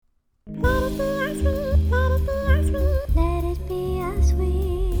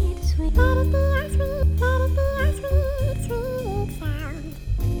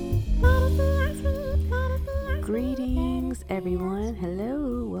Greetings, everyone.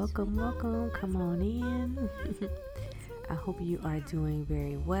 Hello, welcome. Come on in. I hope you are doing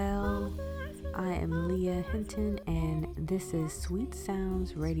very well. I am Leah Hinton, and this is Sweet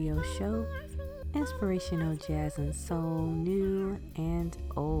Sounds Radio Show, inspirational jazz and soul, new and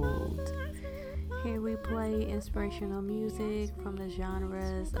old. Here we play inspirational music from the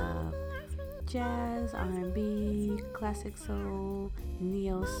genres of jazz, R&B, classic soul,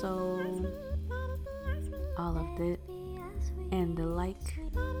 neo soul, all of that and the like,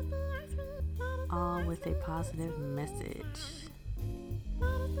 all with a positive message.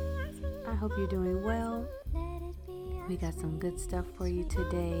 I hope you're doing well. We got some good stuff for you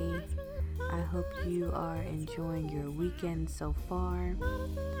today. I hope you are enjoying your weekend so far.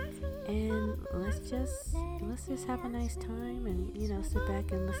 And let's just have a nice time and sit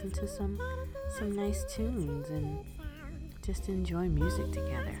back and listen to some nice tunes and just enjoy music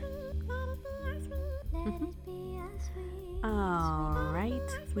together.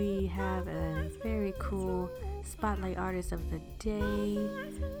 Alright, we have a very cool spotlight artist of the day.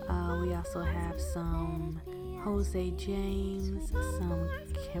 We also have some Jose James, some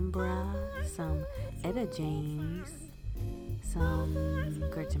Kimbra, some Etta James, some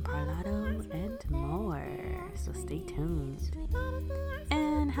Gretchen Parlato, and more. So stay tuned.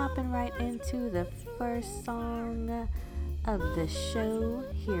 And hopping right into the first song of the show,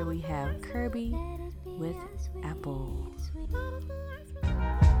 here we have Kirby with Apple.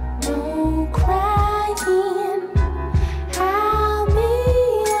 No crying, I'll be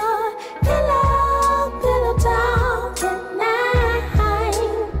your pillow talk at night.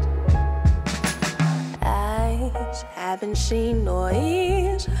 Eyes haven't seen nor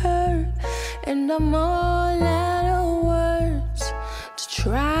ears heard, and I'm all out of words to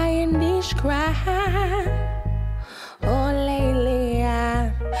try and describe. Oh, lately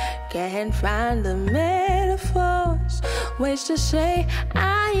I can't find the metaphors, ways to say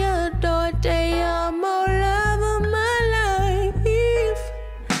I adore day. I'm all over my life.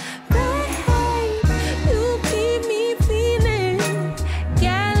 Babe, you keep me feeling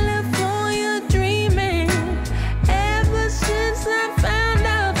California dreaming ever since I found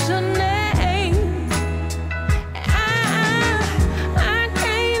out your name. I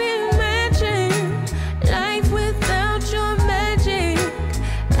can't imagine life without your magic.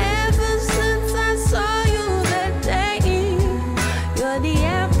 Ever since I saw you that day, you're the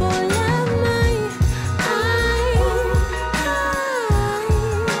apple of my eye.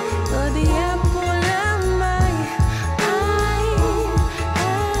 You're the apple of my eye.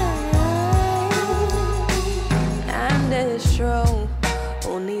 I'm dead strong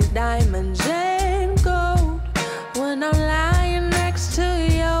on these diamonds and gold. When I'm lying next to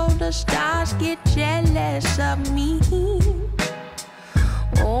you, the stars get jealous of me.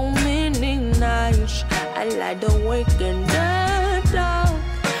 Oh, many nights I lie awake in the dark,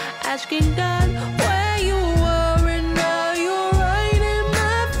 asking God where you were, and now you're right in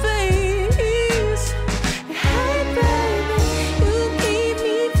my face. Hey baby, you keep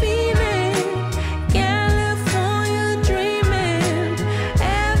me feeling California dreaming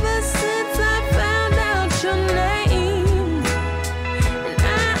ever since I found out your name.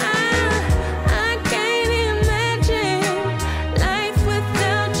 And I can't imagine life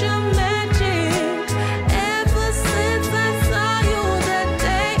without your magic. Ever since I saw you that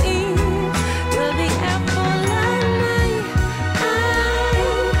day, you're the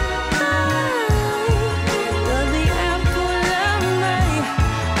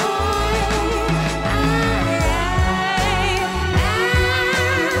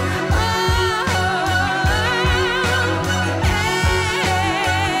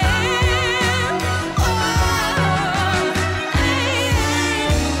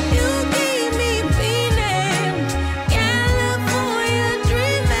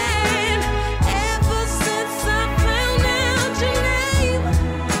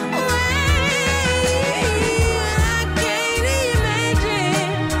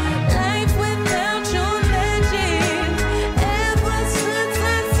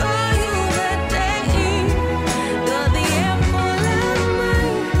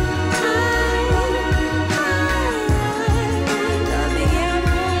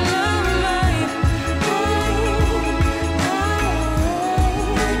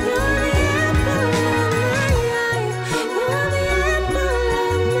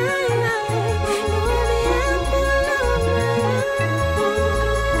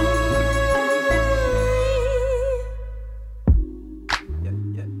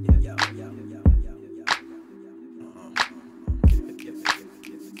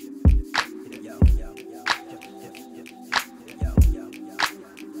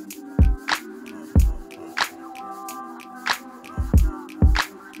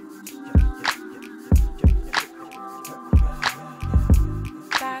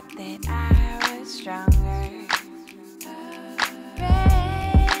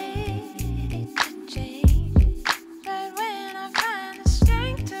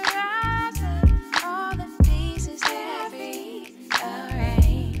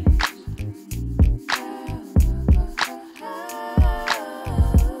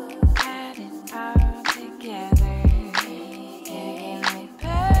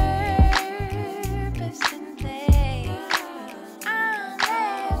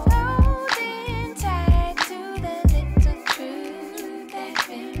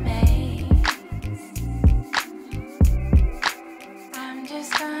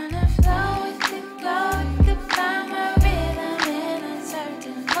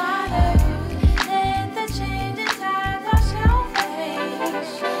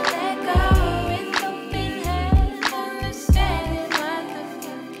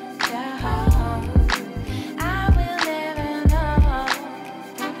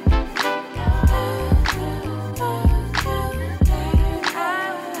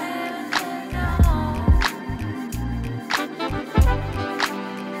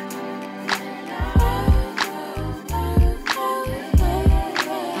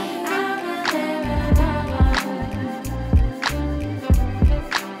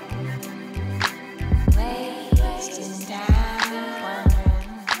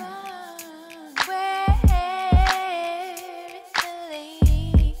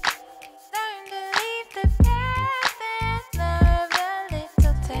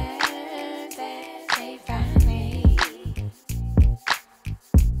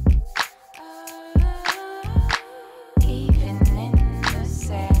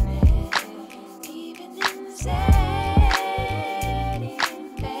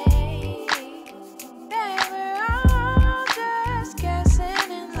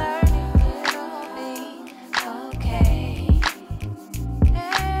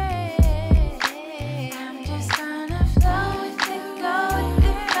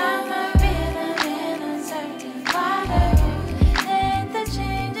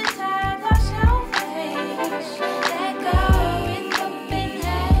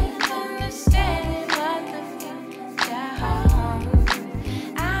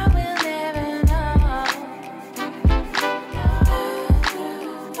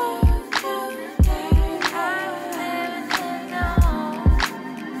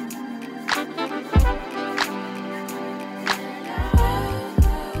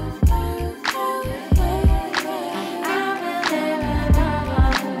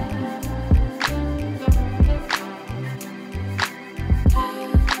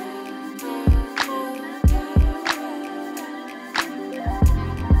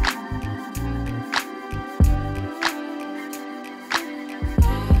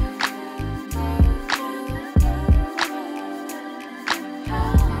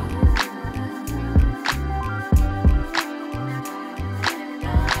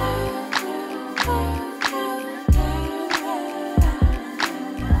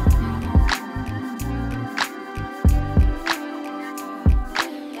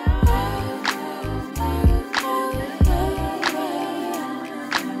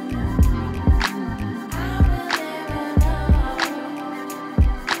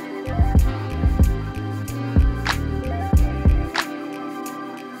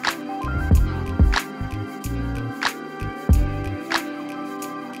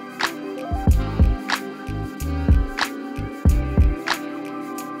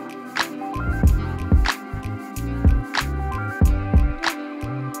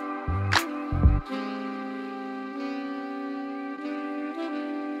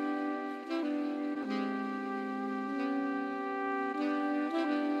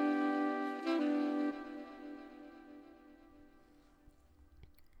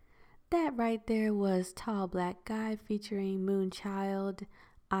That right there was Tall Black Guy featuring Moonchild.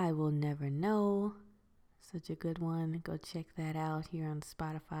 I Will Never Know. Such a good one. Go check that out here on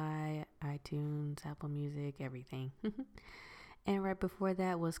Spotify, iTunes, Apple Music, everything. And right before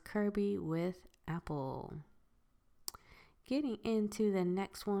that was Kirby with Apple. Getting into the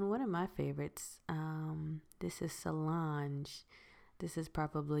next one of my favorites. This is Solange. This is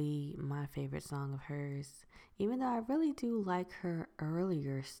probably my favorite song of hers. Even though I really do like her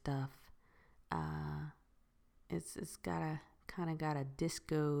earlier stuff. It's got a kind of got a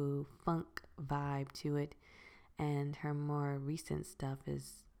disco funk vibe to it, and her more recent stuff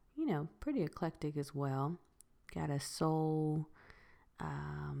is, pretty eclectic as well. Got a soul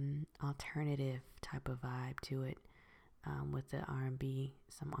alternative type of vibe to it, with the R&B,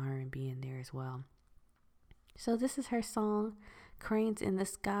 some R&B in there as well. So this is her song Cranes in the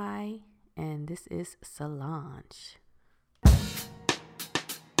Sky, and this is Solange.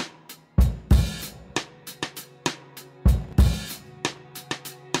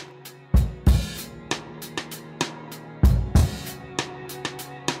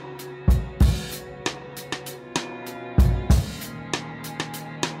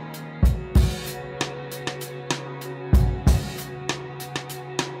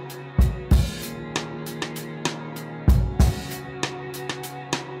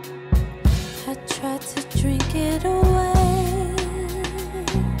 I tried to drink it away.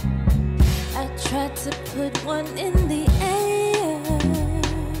 I tried to put one in the air.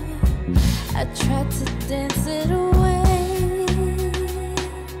 I tried to dance it away.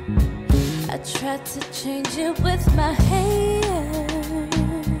 I tried to change it with my hair.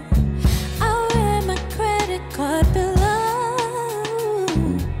 I ran my credit card below.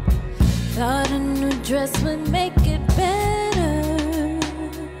 Thought a new dress would make it better.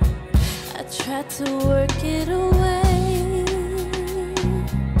 Tried to work it away,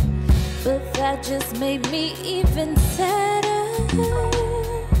 but that just made me even sadder.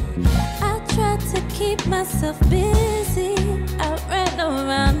 I tried to keep myself busy. I ran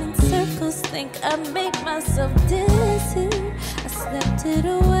around in circles, think I made myself dizzy. I slept it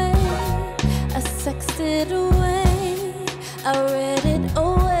away, I sexed it away, I read it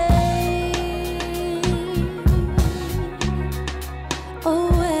away.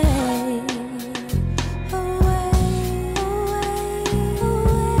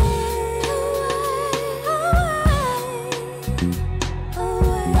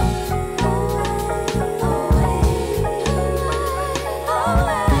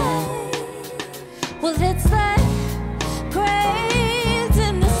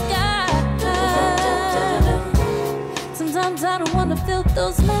 I don't wanna feel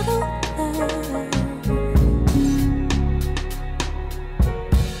those metal lines.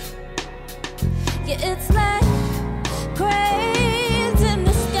 Yeah, it's like cranes in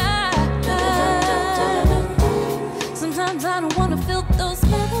the sky. Sometimes I don't wanna feel those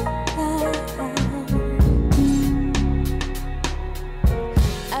metal lines.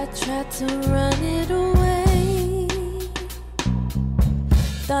 I tried to run it away.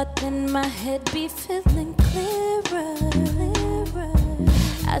 Thought then my head be feeling clearer.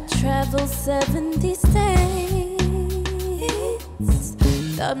 I traveled 70 states.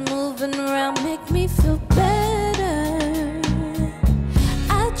 Thought moving around make me feel better.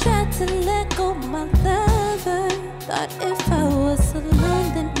 I tried to let go my lover. Thought if I was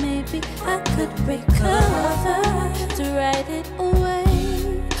alone then maybe I could recover. To write it away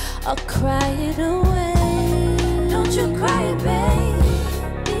or cry it away. Don't you cry, baby,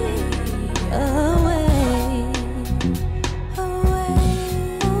 away.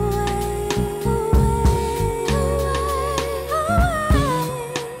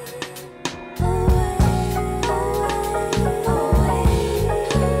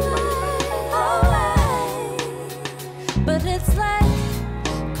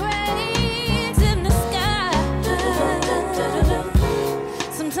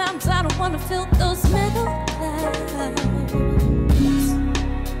 I don't wanna feel those metal clouds.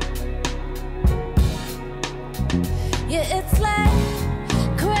 Yeah, it's like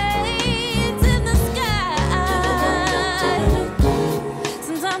cranes in the sky.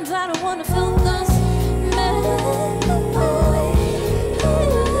 Sometimes I don't wanna feel those metal away.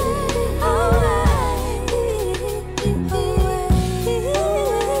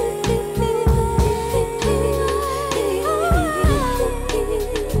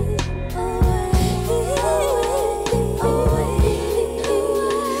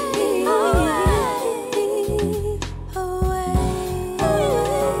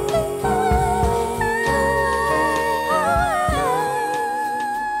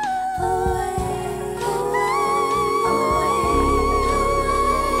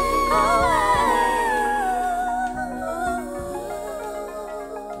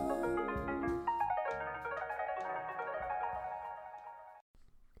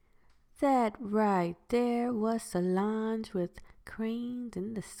 That right there was Solange with Cranes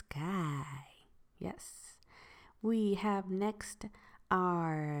in the Sky. Yes. We have next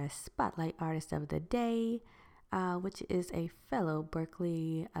our Spotlight Artist of the Day, which is a fellow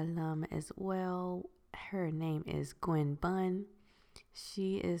Berkeley alum as well. Her name is Gwen Bunn.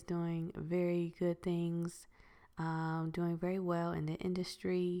 She is doing very good things, doing very well in the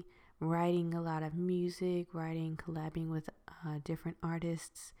industry, writing a lot of music, collabing with different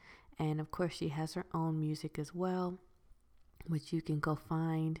artists. And of course, she has her own music as well, which you can go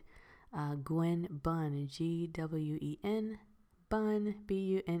find. Gwen Bunn, Gwen, Bunn,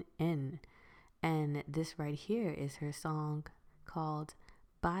 Bunn. And this right here is her song called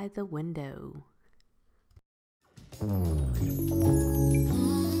By the Window.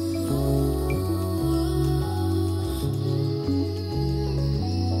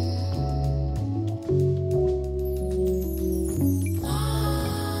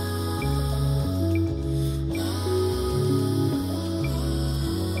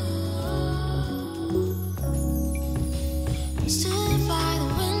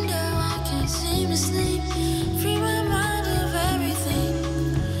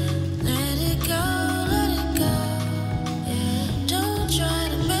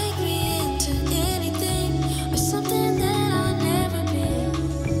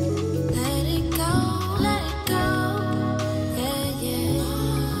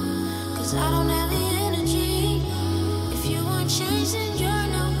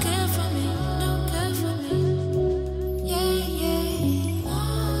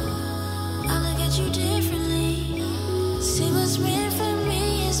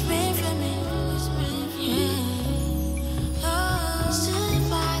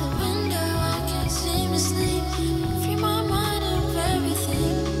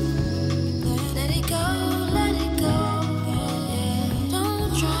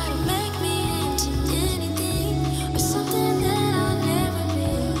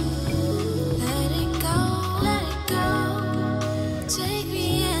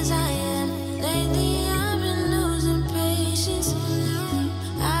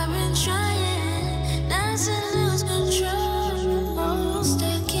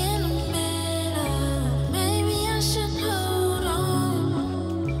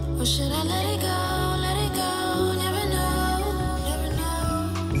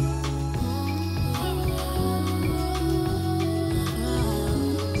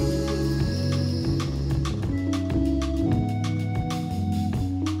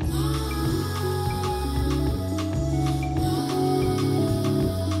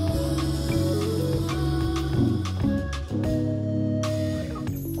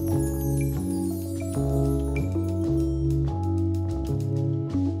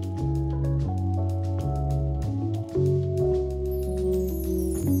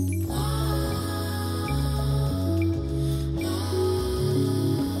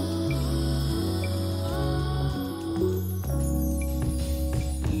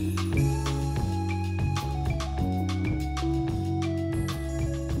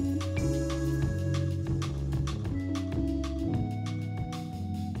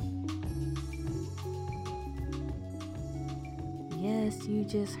 Yes, you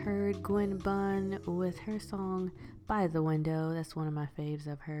just heard Gwen Bunn with her song By the Window. That's one of my faves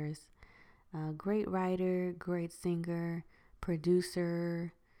of hers. Great writer, great singer,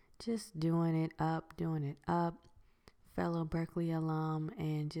 producer, just doing it up. Fellow Berkeley alum,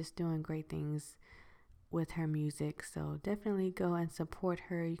 and just doing great things with her music. So definitely go and support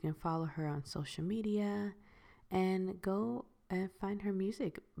her. You can follow her on social media and go and find her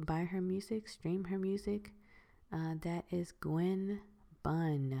music, buy her music, stream her music. That is Gwen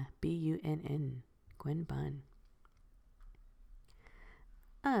Bunn, Bunn, Gwen Bunn.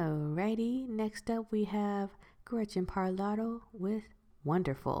 Alrighty, next up we have Gretchen Parlato with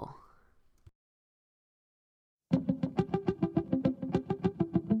Wonderful.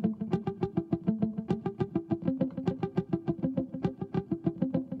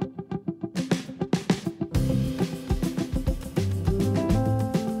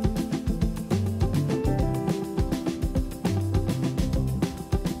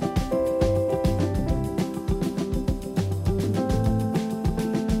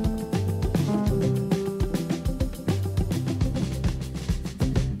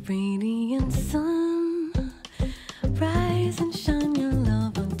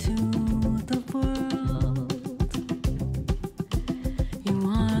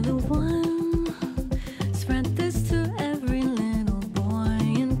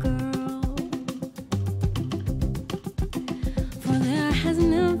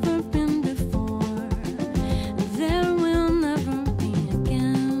 There will never be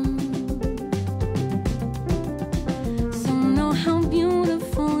again.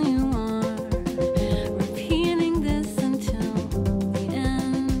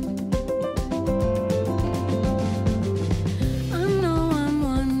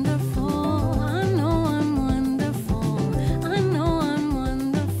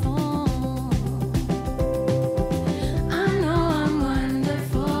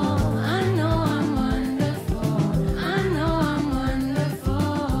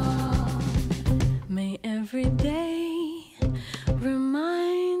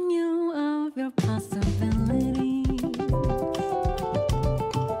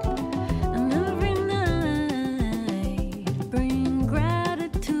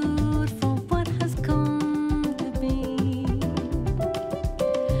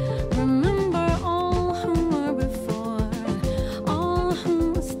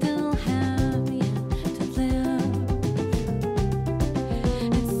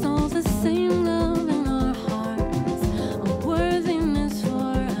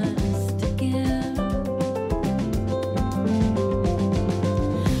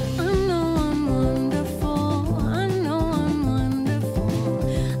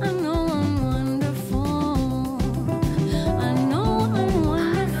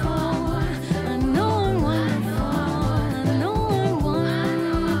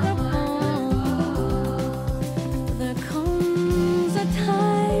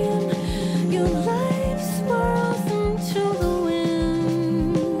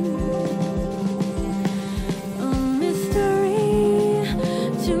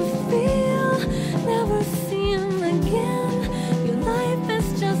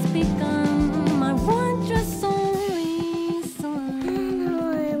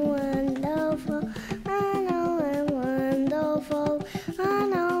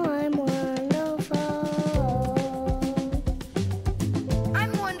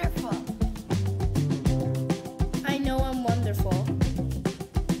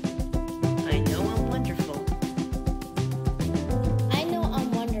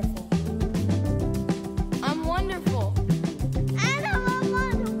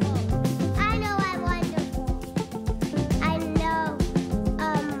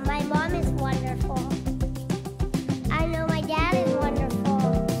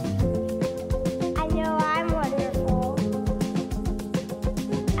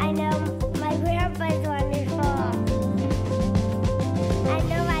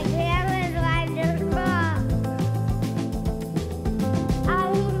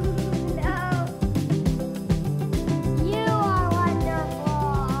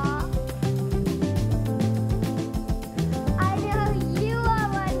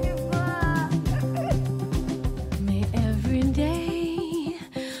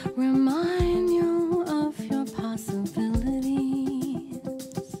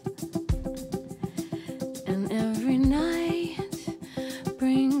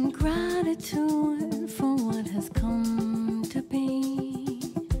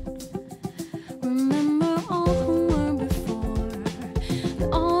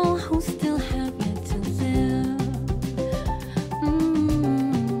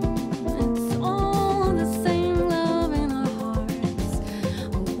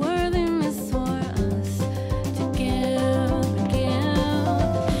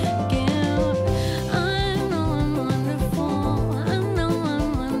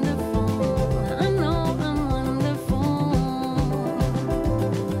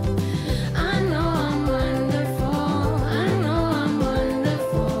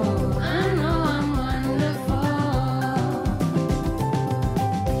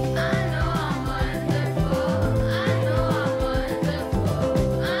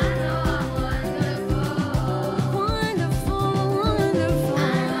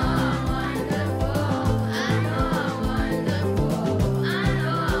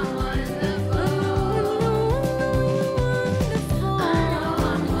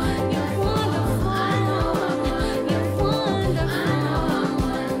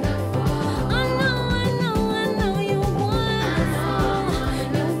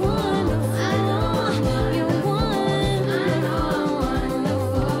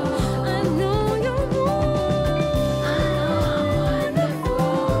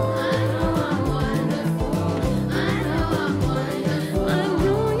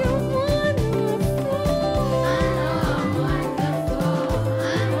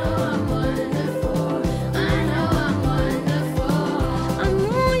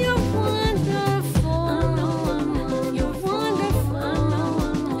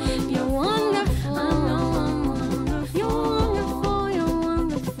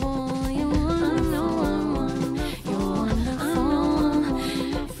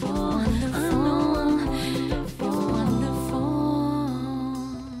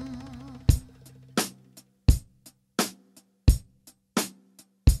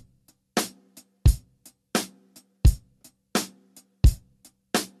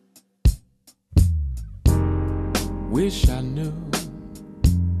 Wish I knew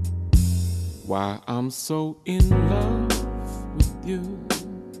why I'm so in love with you.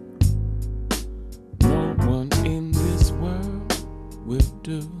 No one in this world will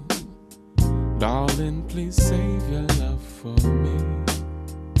do. Darling, please save your love for me.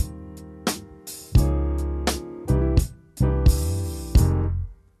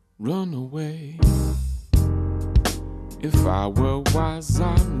 Run away. If I were wise,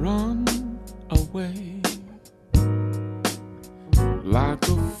 I'd run away. Like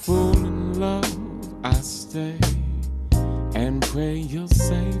a fool in love, I stay and pray you'll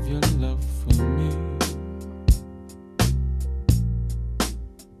save your love for me.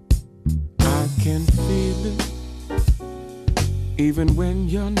 I can feel it, even when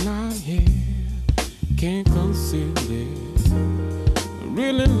you're not here. Can't conceal it. I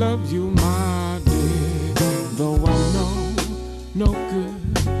really love you, my dear. Though I know no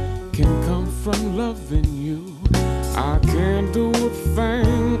good can come from loving you, I can't do a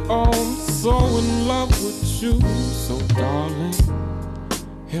thing. Oh, I'm so in love with you. So darling,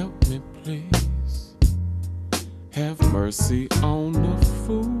 help me please. Have mercy on a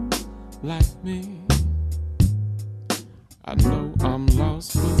fool like me. I know I'm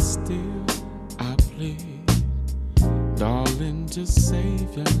lost, but still I plead. Darling, just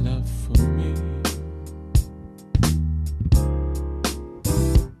save your love for me.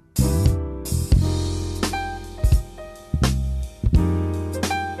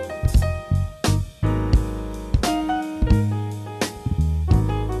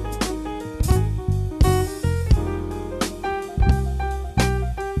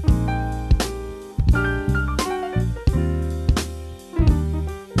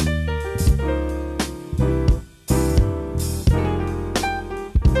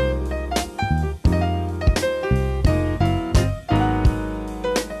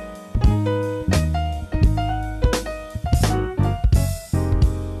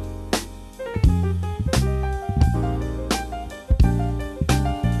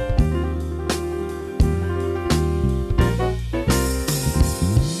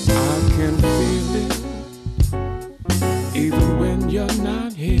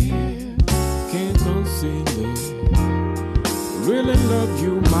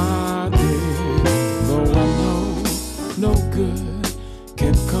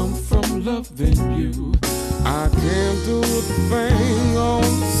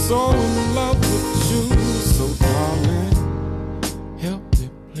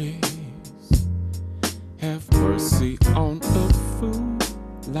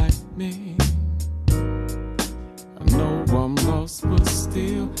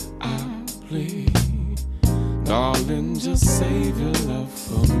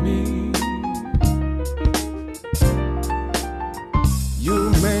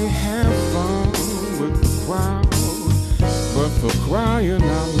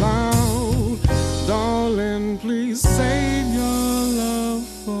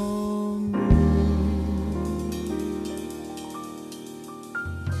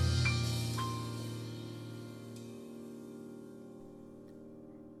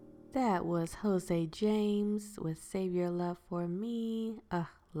 That was Jose James with Save Your Love for Me.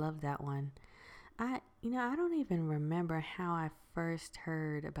 Love that one. I don't even remember how I first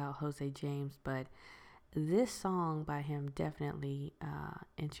heard about Jose James, but this song by him definitely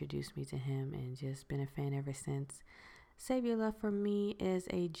introduced me to him and just been a fan ever since. Save Your Love for Me is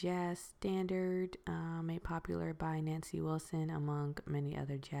a jazz standard made popular by Nancy Wilson among many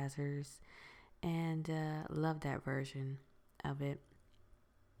other jazzers, and love that version of it.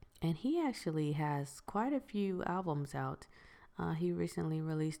 And he actually has quite a few albums out. He recently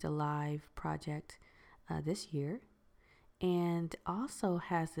released a live project this year, and also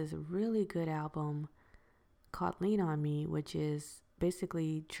has this really good album called Lean On Me, which is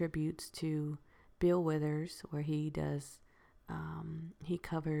basically tributes to Bill Withers, where he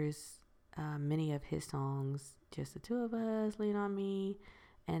covers many of his songs, Just the Two of Us, Lean On Me,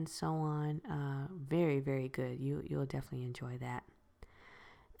 and so on. Very, very good. You'll definitely enjoy that.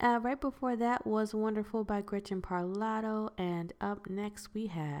 Right before that was Wonderful by Gretchen Parlato, and up next we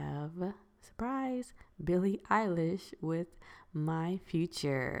have, surprise, Billie Eilish with My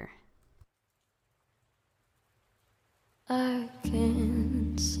Future. I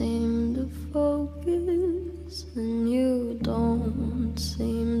can't seem to focus, and you don't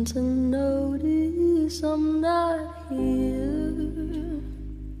seem to notice I'm not here.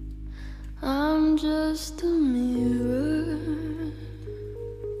 I'm just a mirror.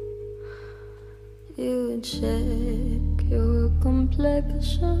 You check your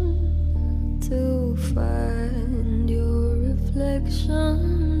complexion to find your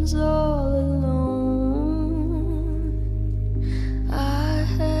reflections all alone.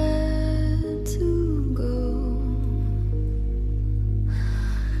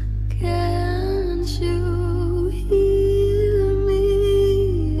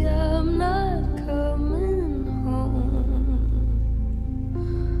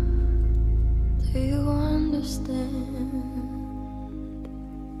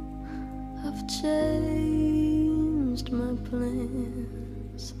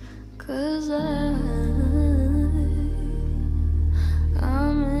 'cause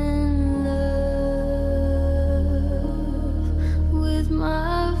I'm in love with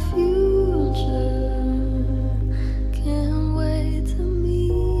my future. Can't wait to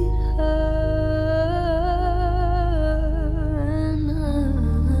meet her, and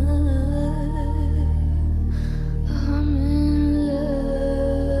I'm in love,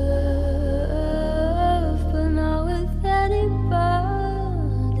 but not with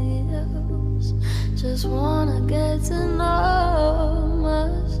anybody else. Just wanna get to know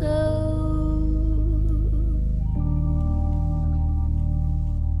myself.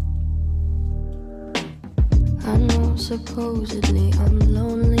 I know supposedly I'm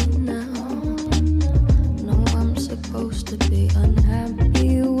lonely now. No, I'm supposed to be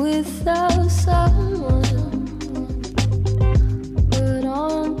unhappy without someone, but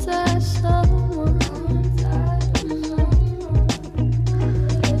aren't I someone?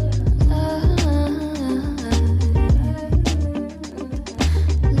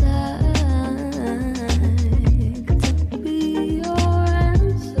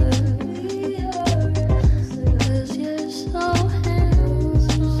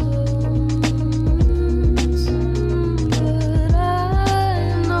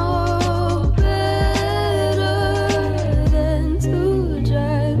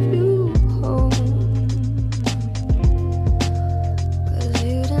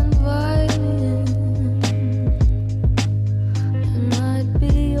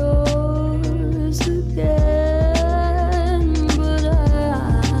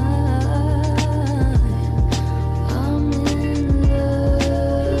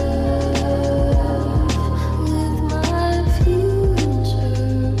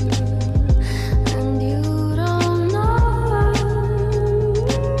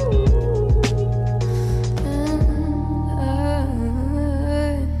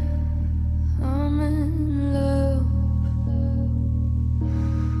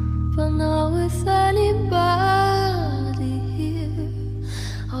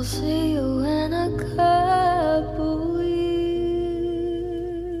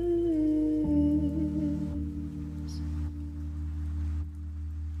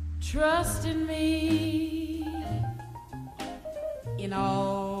 Trust in me in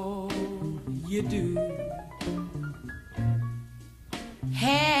all you do.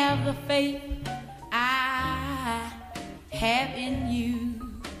 Have the faith I have in you.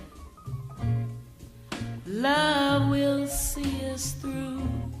 Love will see us through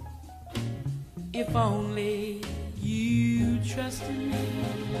if only you trust in me.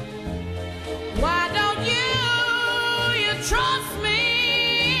 Why don't you trust me?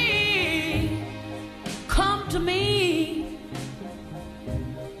 Come to me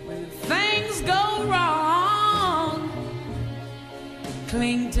when things go wrong.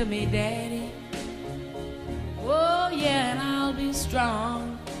 Cling to me, Daddy. Oh yeah, and I'll be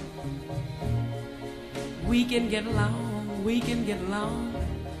strong. We can get along, we can get along.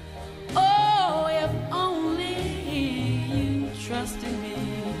 Oh, if only you trust in me.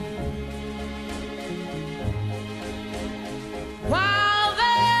 While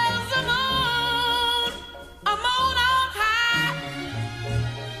there's a moon on high,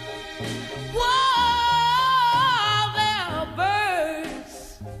 while there are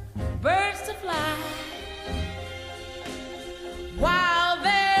birds to fly, while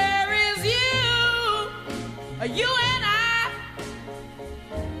there is you and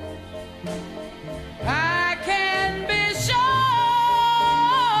I can be sure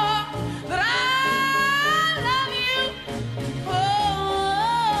that I love you.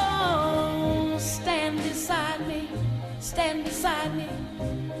 Oh, stand beside me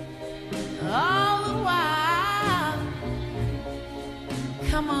all the while.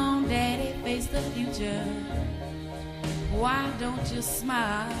 Come on, Daddy, face the future. Why don't you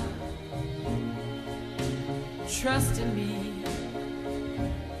smile? Trust in me,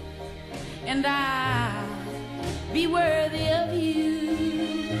 and I'll be worthy of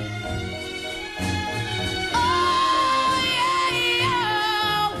you. Oh,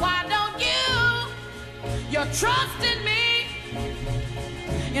 yeah, why don't you trust in me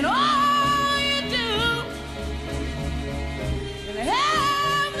in all you do, and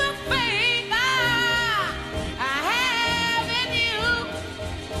have the faith I have in you.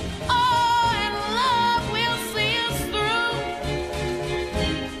 Oh, and love will see us through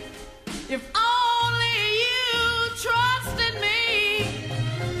if only you trust in me.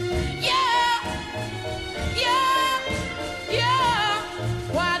 Yeah,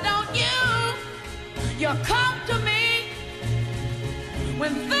 why don't you come to me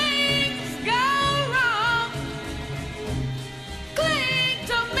when things go wrong? Cling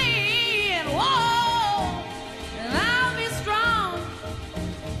to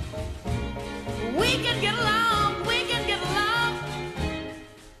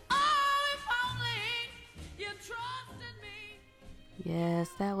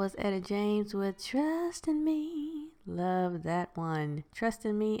Yes, that was Etta James with Trust in Me. Love that one. Trust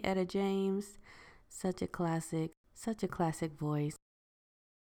in Me, Etta James. Such a classic voice.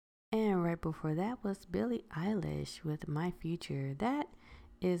 And right before that was Billie Eilish with My Future. That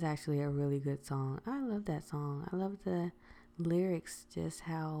is actually a really good song. I love that song. I love the lyrics, just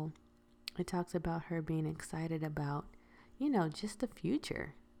how it talks about her being excited about, just the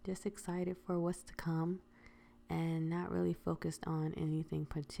future. Just excited for what's to come and not really focused on anything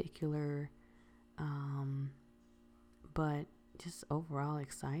particular, but just overall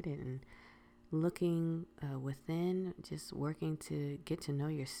excited and looking within, just working to get to know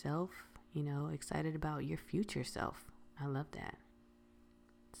yourself, excited about your future self. I love that.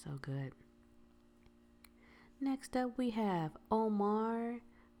 So good. Next up we have Omar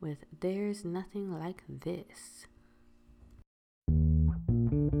with There's Nothing Like This.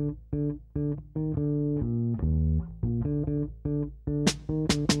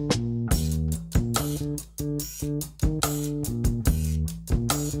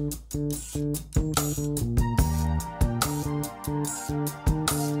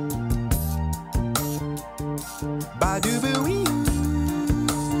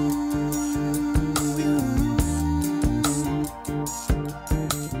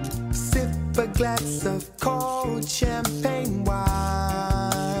 Sip a glass of cold champagne wine.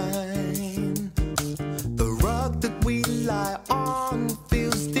 The rug that we lie on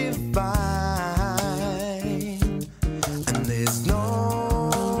feels divine, and there's no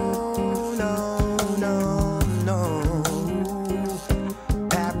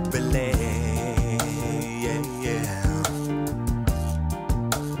happily,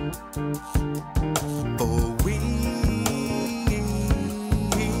 for we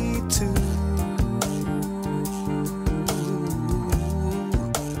two.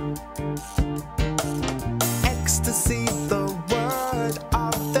 Ecstasy, the word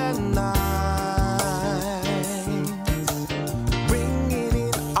of the night, ringing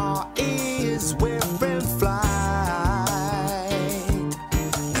in our ears, we're in flight,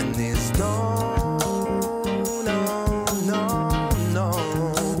 and there's no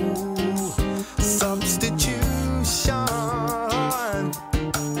substitution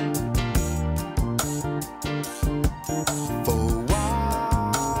for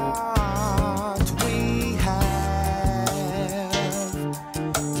what we have.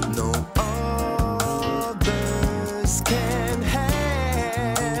 No others can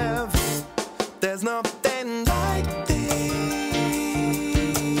have. There's nothing like this.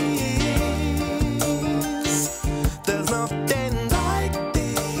 There's nothing like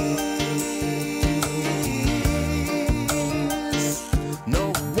this.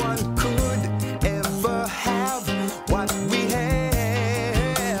 No one could ever have what we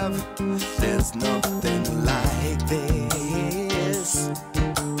have. There's nothing like this.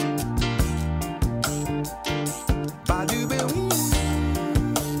 Ba-doo-ba-wee.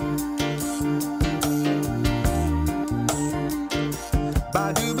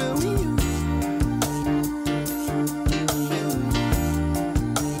 Ba-doo-ba-wee.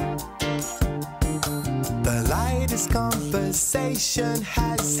 The lightest conversation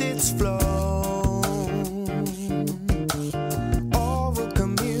has its flow. Oral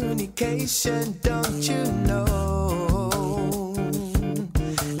communication, don't you know?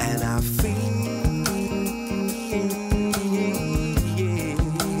 And I feel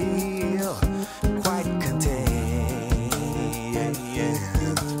quite content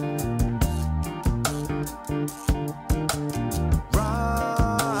right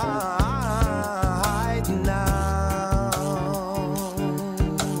now.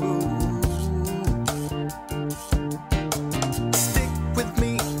 Stick with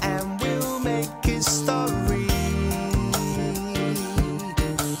me and we'll make history.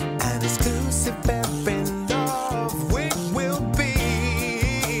 An exclusive pair in love we will be.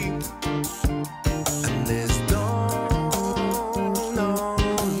 And there's no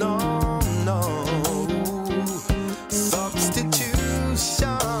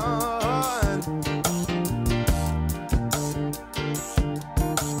substitution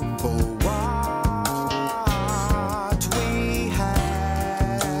for what we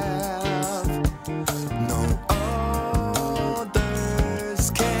have. No others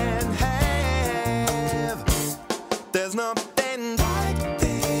can have.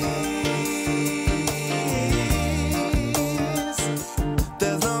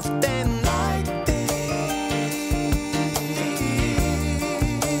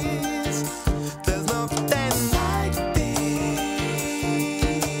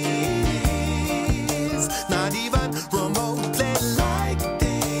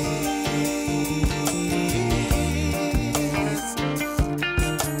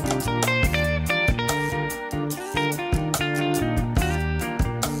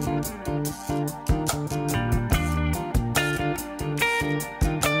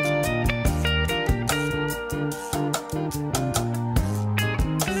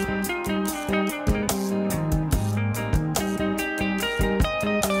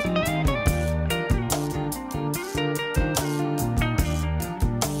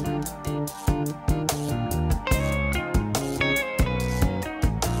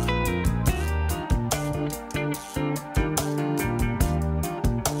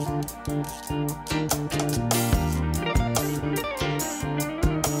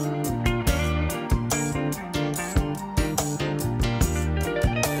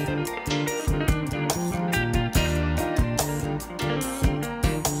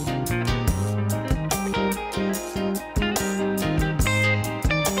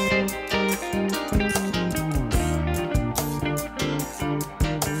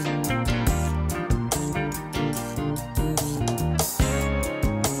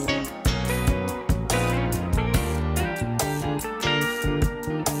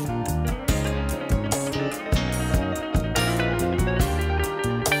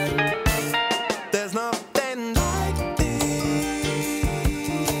 There's nothing like this.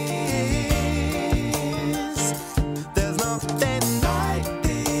 There's nothing like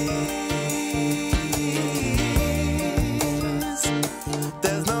this.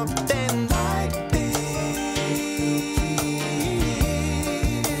 There's nothing like this.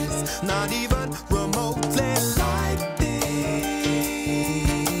 Not even remotely like this.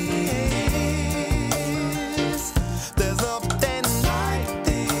 There's nothing like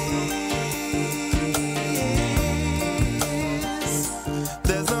this.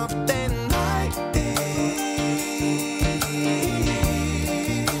 There's nothing like this.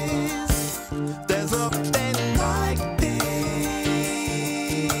 There's nothing like this.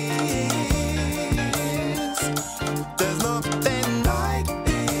 There's nothing like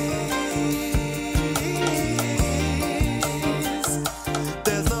this.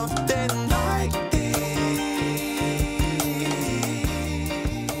 There's nothing like this.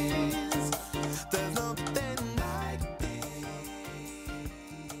 There's nothing like this.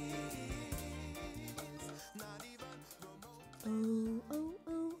 Not even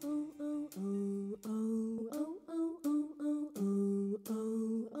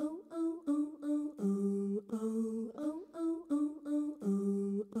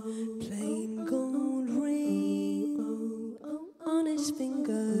Plain gold ring on his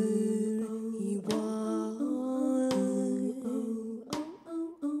finger, he wore.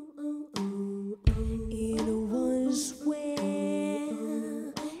 It was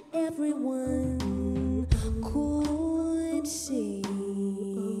where everyone could see.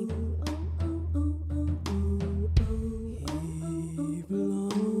 He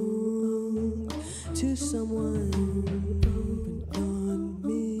belonged to someone but not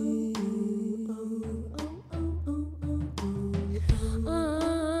me.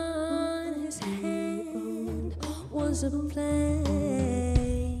 On his hand was a plain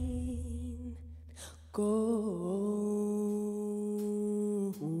gold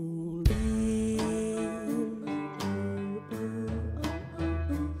band.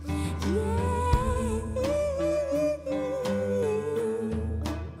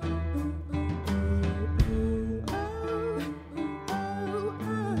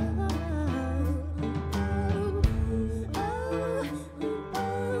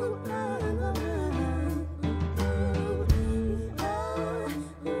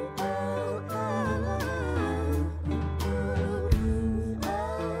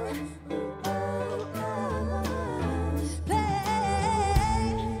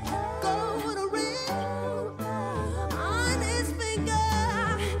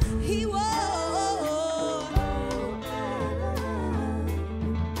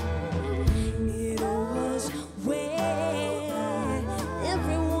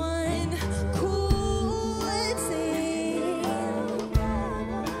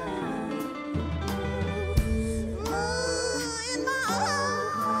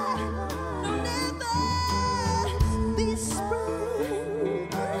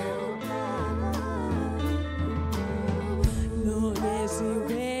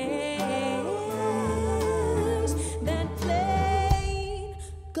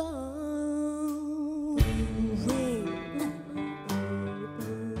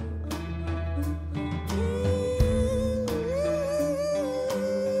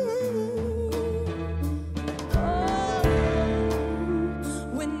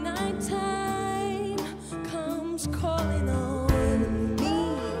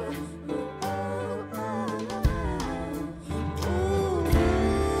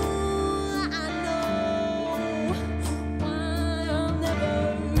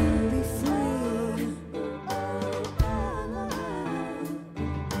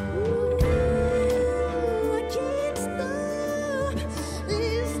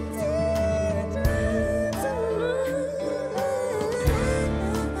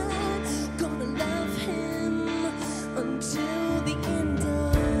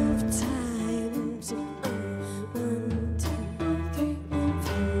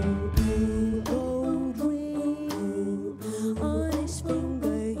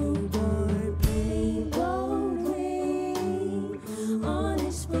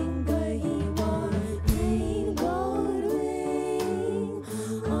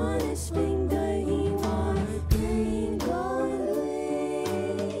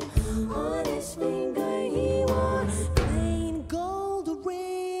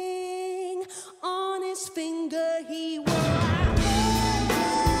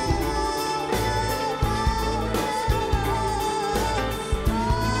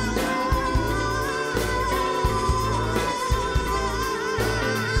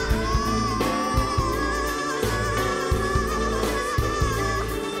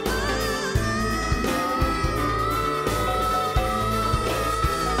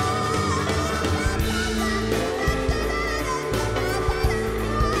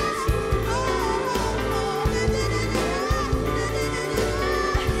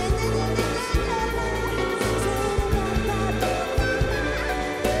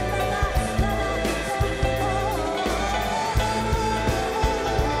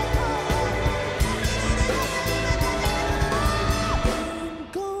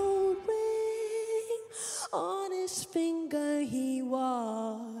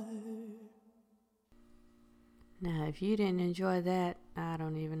 Now, if you didn't enjoy that, I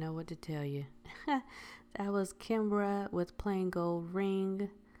don't even know what to tell you. That was Kimbra with Plain Gold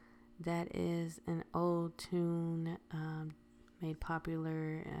Ring. That is an old tune made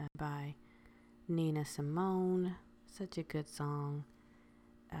popular by Nina Simone. Such a good song.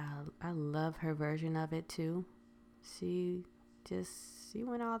 I love her version of it too. She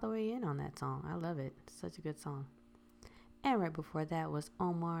went all the way in on that song. I love it. Such a good song. And right before that was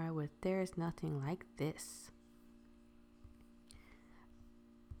Omar with There's Nothing Like This.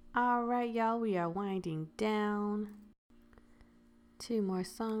 All right, y'all, we are winding down. 2 more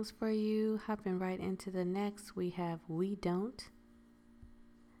songs for you. Hopping right into the next, we have We Don't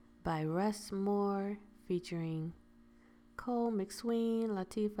by Russ Moore featuring Cole McSween,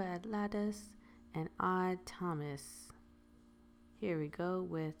 Latifah Atlatis, and Odd Thomas. Here we go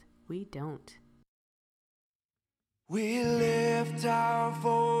with We Don't. We lift our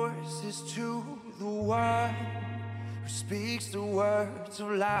voices to the one who speaks the words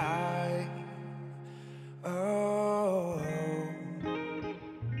of life. Oh, and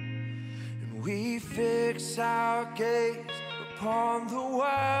we fix our gaze upon the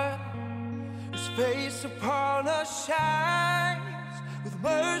one whose face upon us shines with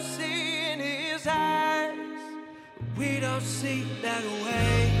mercy in his eyes. We don't see that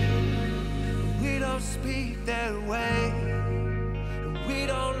way, we don't speak that way, and we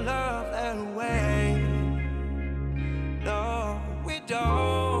don't love that way. No, we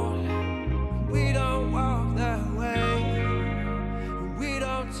don't walk that way, and we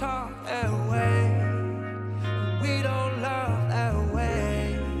don't talk that way, and we don't love that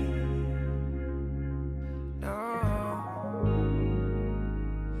way. No,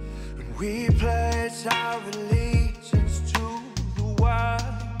 and we pledge our allegiance to the one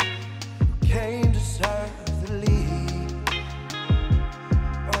who came to serve the lead.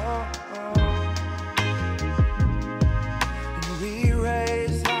 Oh, oh. And we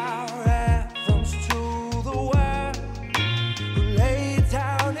raise our anthems to the one who laid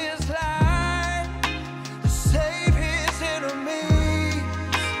down his life to save his enemies.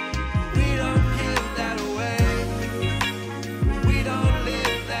 We don't give that away, we don't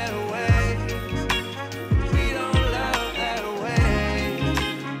live that way, we don't love that way.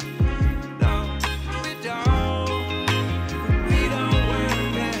 No, we don't work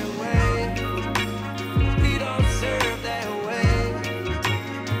that way, we don't serve that way,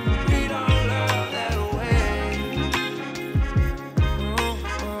 we don't love that way.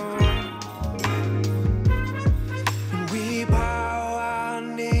 We bow our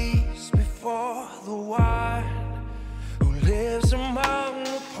knees before the one who lives among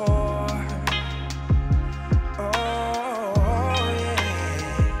the poor. Oh, yeah.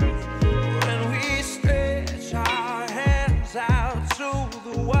 When we stretch our hands out to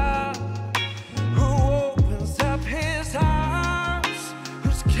the one who opens up his arms,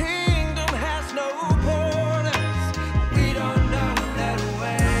 whose kingdom has no borders. We don't know that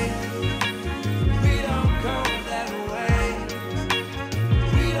way, we don't go that way,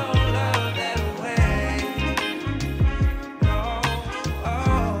 we don't love that way. No,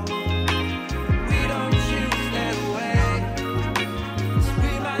 oh, we don't choose that way, 'cause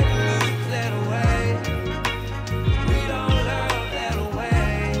we might lose that way. We don't love that way.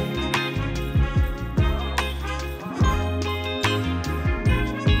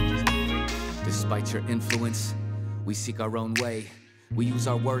 Despite your influence, we seek our own way. We use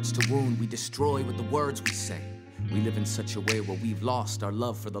our words to wound, we destroy with the words we say. We live in such a way where we've lost our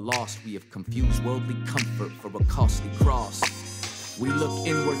love for the lost. We have confused worldly comfort for a costly cross. We look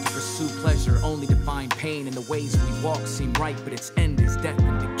inward to pursue pleasure, only to find pain. In the ways we walk seem right, but its end is death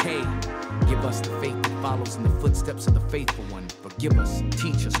and decay. Give us the faith that follows in the footsteps of the faithful one. Forgive us,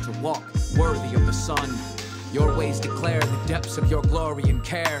 teach us to walk worthy of the Son. Your ways declare the depths of your glory and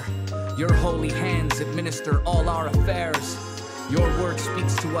care. Your holy hands administer all our affairs. Your word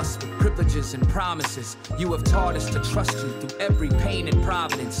speaks to us with privileges and promises. You have taught us to trust you through every pain and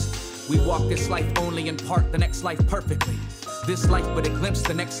providence. We walk this life only in part, the next life perfectly. This life but a glimpse,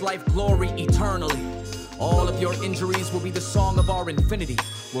 the next life glory eternally. All of your injuries will be the song of our infinity,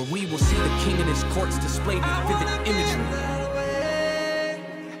 where we will see the king in his courts displayed with vivid imagery.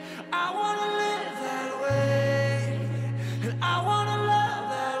 I wanna live that way, and I wanna love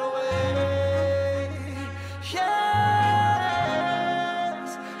that way. Yes,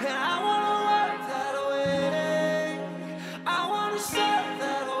 and I wanna work that way, I wanna serve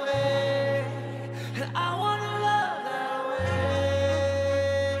that way, and I wanna love that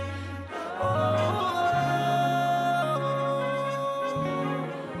way. Oh.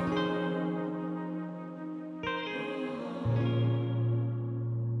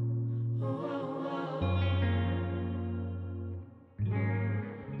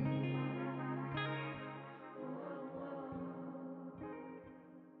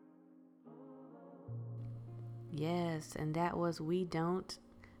 Yes, and that was We Don't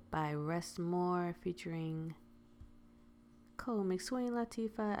by Restmore featuring Cole McSwain,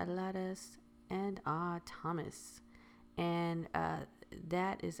 Latifah, Aladas, and Thomas. And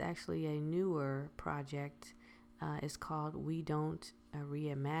that is actually a newer project. It's called We Don't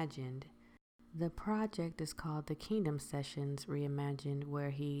Reimagined. The project is called the Kingdom Sessions Reimagined, where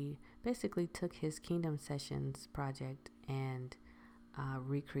he basically took his Kingdom Sessions project and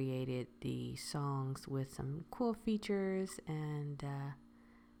recreated the songs with some cool features and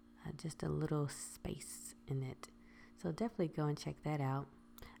just a little space in it. So definitely go and check that out.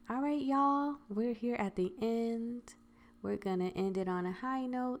 All right, y'all, we're here at the end. We're going to end it on a high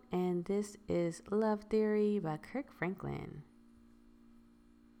note, and this is Love Theory by Kirk Franklin.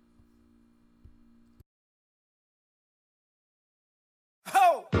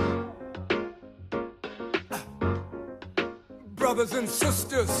 Ho! Brothers and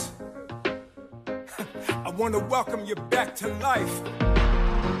sisters, I want to welcome you back to life.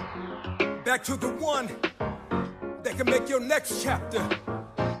 Back to the one that can make your next chapter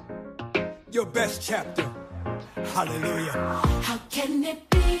your best chapter. Hallelujah. How can it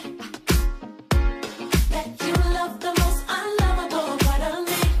be that you love the most unlovable part of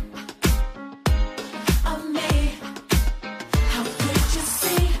me? How could you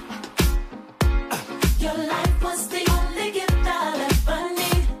see your life was the only gift I'll ever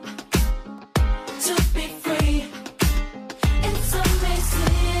need to be free? It's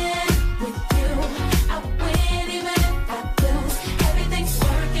amazing with you. I win even if I lose. Everything's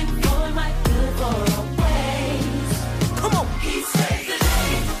working for my good for always. Come on. He saves the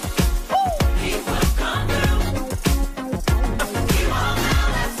day. He will come through. He won't now,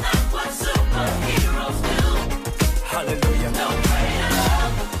 that's not what superheroes do. Hallelujah. No greater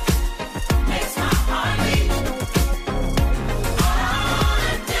love makes my heart beat. All I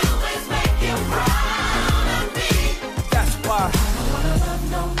wanna do is make you proud of me. That's why. I don't wanna love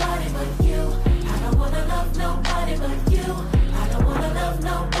nobody but you. I don't wanna love nobody but you. I don't wanna love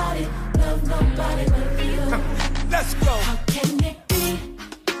nobody but you. Let's go. How can it be?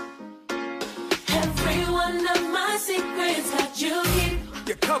 Every one of my secrets that you keep,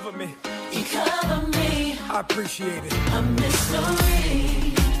 You cover me. you cover me. I appreciate it. A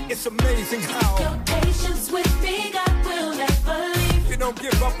mystery. It's amazing Your how patience with me, God will never leave. you don't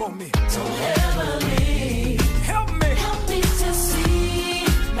give up on me. Don't ever leave. Help me. Help me to see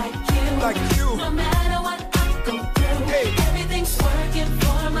like you. No matter what I go through, Hey. everything's working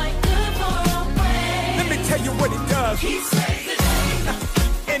for my good for always. Let me tell you what he does. He saves the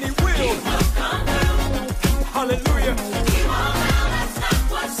day. And he will. Come through. Hallelujah. He won't now, that's not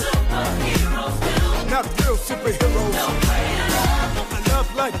what superheroes do. Not real superheroes. No greater love A love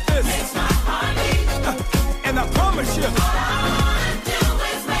like this. makes my heart beat. And I promise you, All I wanna do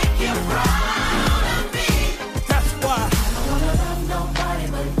is make you proud of me. that's why. I don't wanna love nobody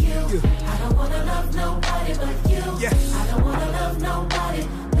but you. I don't wanna love nobody but you. Yes. I don't wanna love nobody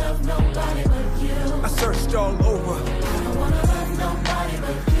but you. I searched all over. I don't wanna love nobody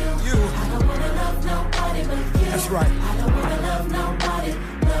but you. You. I don't wanna love nobody but you. That's right. I don't wanna love nobody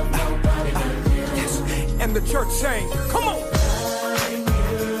but you. Yes. And the church sang, come on.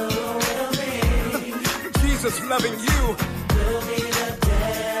 Jesus loving you. Will be the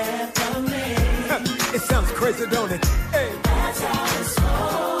death of me. It sounds crazy, don't it? Hey, That's how it's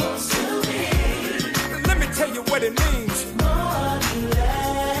supposed to be. let me tell you what it means. More and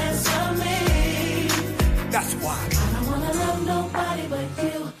less of me. That's why. I don't wanna love nobody but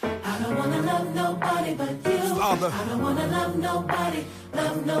you. I don't wanna love nobody but you. Father. I don't wanna love nobody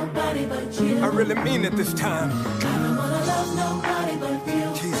but you. I really mean it this time. I don't wanna love nobody but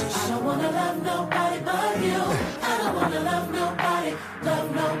you. Jesus. I don't wanna love nobody but you. I don't wanna love nobody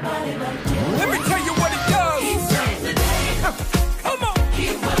but you. Let me tell you what he does. He saves the day. Come on. He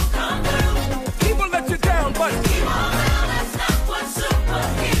will come through. He will let you down, but He won't now, that's not what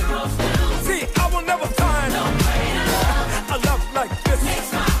superheroes do. see, I will never find No greater love a love like this.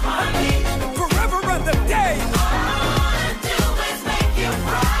 makes my heart beat. Forever and the day. All I wanna do is make you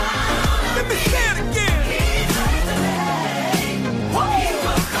proud. Let me say it again. He saves the day. He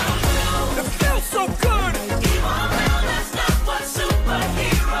will come through. It feels so good. He won't now, that's not what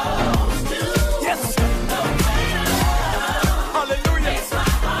superheroes do. Yes. No greater love Hallelujah. makes my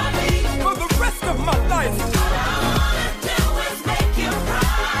heart beat. For the rest of my life. All I wanna do is make you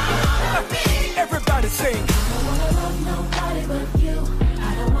proud of me. Everybody sing. I don't wanna love nobody but you. I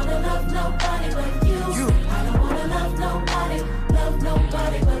don't wanna love nobody but you. You. I don't wanna love nobody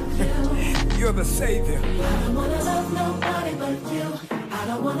but you. You're the Savior. I don't wanna love nobody but you. I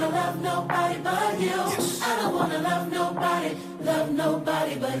don't wanna love nobody but you. Yes. I don't wanna love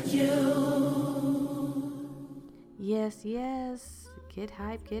nobody but you. Yes, yes. Get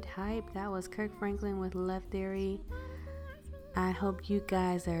hype, get hype. That was Kirk Franklin with Love Theory. I hope you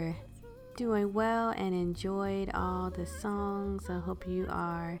guys are doing well and enjoyed all the songs. I hope you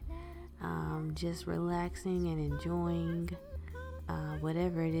are just relaxing and enjoying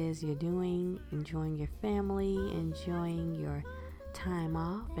whatever it is you're doing, enjoying your family, enjoying your time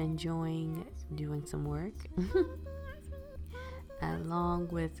off, enjoying doing some work, along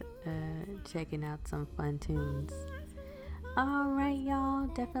with checking out some fun tunes. All right, y'all,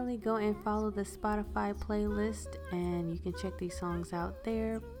 definitely go and follow the Spotify playlist, and you can check these songs out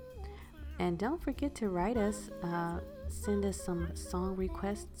there. And don't forget to write us, send us some song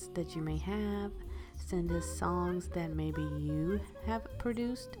requests that you may have, send us songs that maybe you have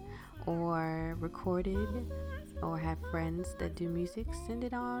produced or recorded or have friends that do music. Send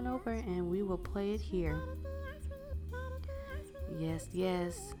it on over and we will play it here. Yes,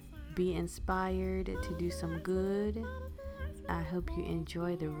 yes, be inspired to do some good. I hope you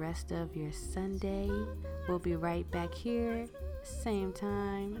enjoy the rest of your Sunday. We'll be right back here, same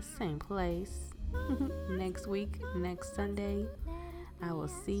time, same place, next week, next Sunday. I will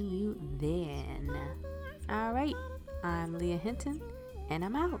see you then. All right, I'm Leah Hinton, and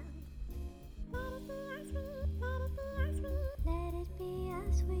I'm out.